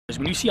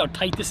When you see how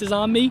tight this is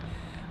on me,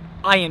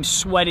 I am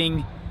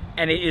sweating,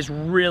 and it is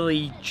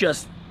really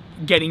just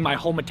getting my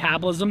whole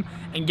metabolism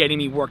and getting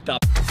me worked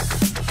up.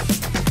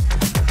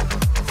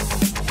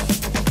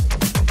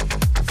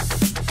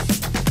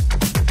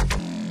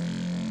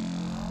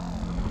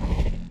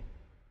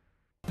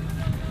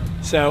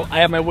 So I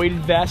have my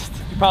weighted vest.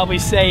 You probably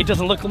say it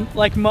doesn't look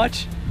like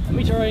much. Let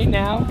me tell you right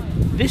now,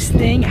 this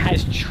thing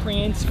has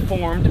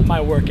transformed my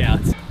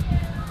workouts.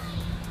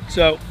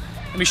 So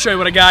let me show you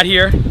what I got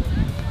here.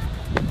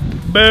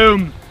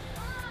 Boom.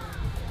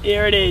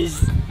 Here it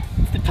is.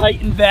 It's the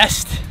Titin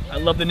vest. I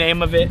love the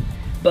name of it.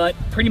 But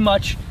pretty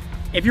much,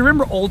 if you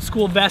remember old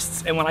school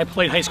vests, and when I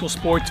played high school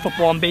sports,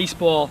 football and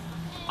baseball,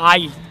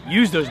 I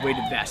used those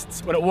weighted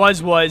vests. What it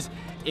was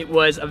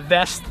a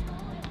vest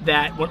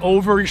that went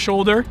over your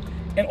shoulder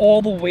and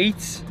all the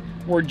weights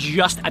were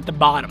just at the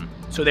bottom.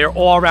 So they're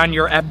all around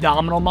your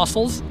abdominal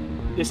muscles.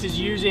 This is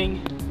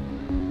using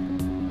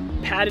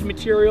padded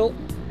material.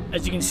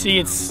 As you can see,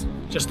 it's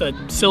just a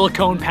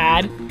silicone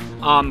pad.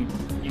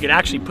 You can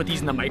actually put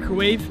these in the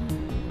microwave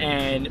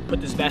and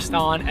put this vest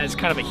on as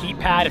kind of a heat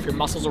pad if your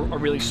muscles are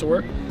really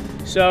sore.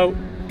 So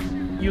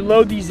you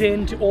load these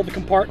into all the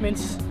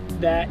compartments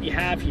that you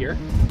have here.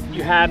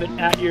 You have it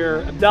at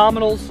your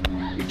abdominals,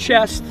 your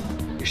chest,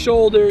 your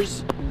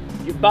shoulders,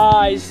 your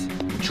buys,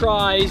 your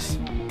tries,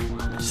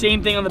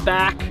 same thing on the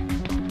back,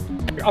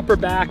 your upper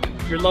back,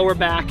 your lower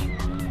back.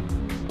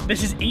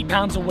 This is 8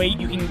 pounds of weight.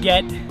 You can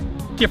get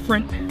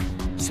different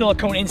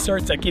silicone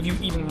inserts that give you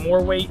even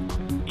more weight.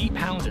 8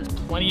 pounds is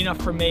plenty enough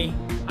for me.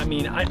 I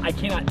mean, I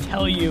cannot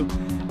tell you,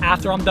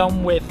 after I'm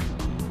done with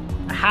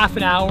a half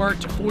an hour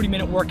to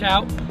 40-minute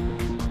workout,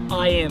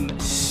 I am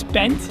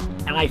spent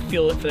and I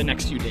feel it for the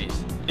next few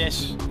days.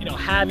 This, you know,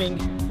 having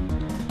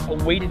a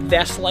weighted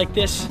vest like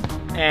this,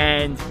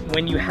 and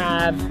when you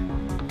have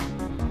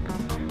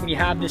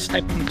this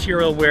type of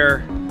material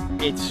where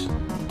it's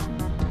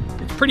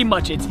pretty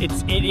much it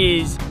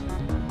is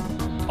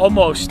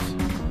almost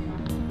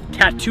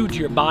tattooed to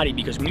your body,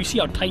 because when you see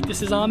how tight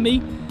this is on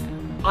me,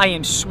 I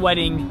am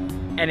sweating,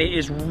 and it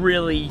is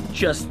really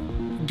just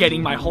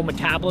getting my whole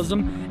metabolism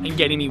and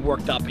getting me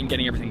worked up and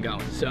getting everything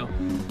going. So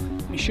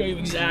let me show you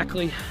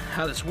exactly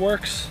how this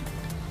works.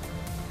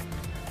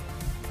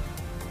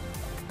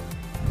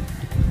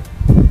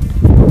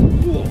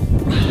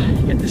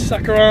 Get this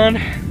sucker on.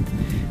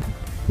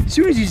 As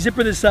soon as you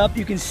zipper this up,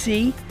 you can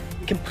see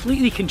it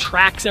completely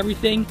contracts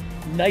everything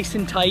nice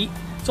and tight.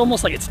 It's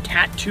almost like it's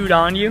tattooed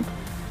on you.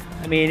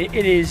 I mean,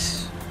 it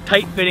is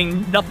tight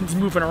fitting, nothing's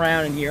moving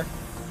around in here.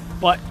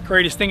 But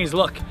greatest thing is,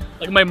 look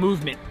at my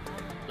movement.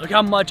 Look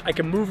how much I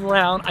can move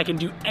around. I can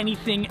do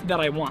anything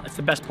that I want. That's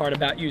the best part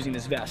about using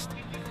this vest.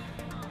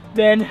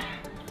 Then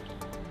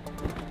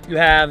you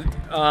have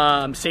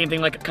same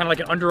thing, like kind of like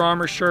an Under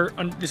Armour shirt.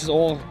 This is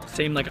all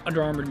same like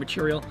Under Armour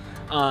material.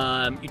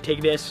 You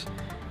take this,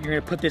 you're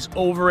gonna put this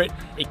over it.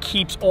 It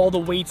keeps all the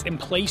weights in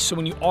place, so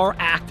when you are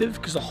active,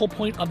 because the whole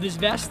point of this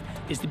vest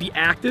is to be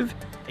active,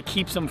 it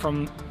keeps them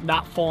from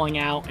not falling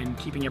out and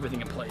keeping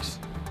everything in place.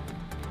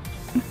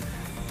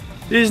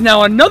 There's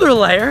now another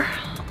layer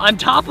on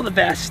top of the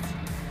vest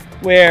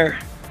where,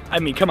 I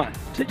mean, come on,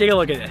 take a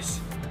look at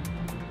this.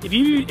 If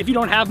you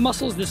don't have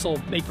muscles, this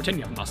will make pretend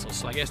you have muscles,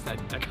 so I guess that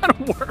kind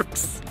of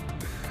works.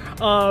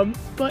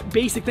 But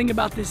basic thing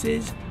about this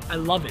is, I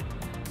love it.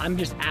 I'm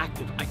just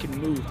active, I can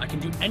move, I can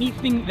do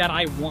anything that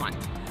I want.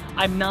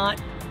 I'm not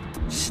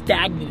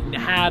stagnant to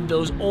have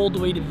those old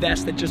weighted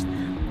vests that just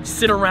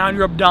sit around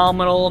your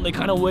abdominal and they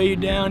kind of weigh you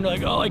down. You're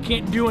like, oh, I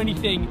can't do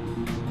anything.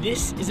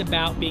 This is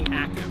about being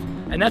active.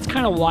 And that's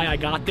kind of why I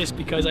got this,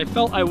 because I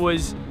felt I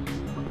was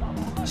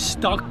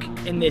stuck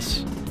in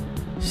this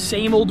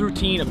same old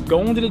routine of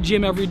going to the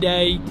gym every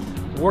day,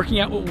 working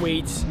out with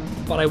weights,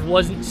 but I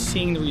wasn't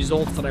seeing the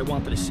results that I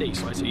wanted to see.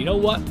 So I said, you know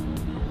what?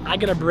 I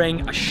gotta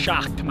bring a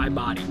shock to my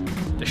body.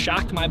 The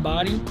shock to my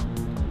body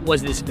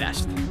was this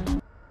vest.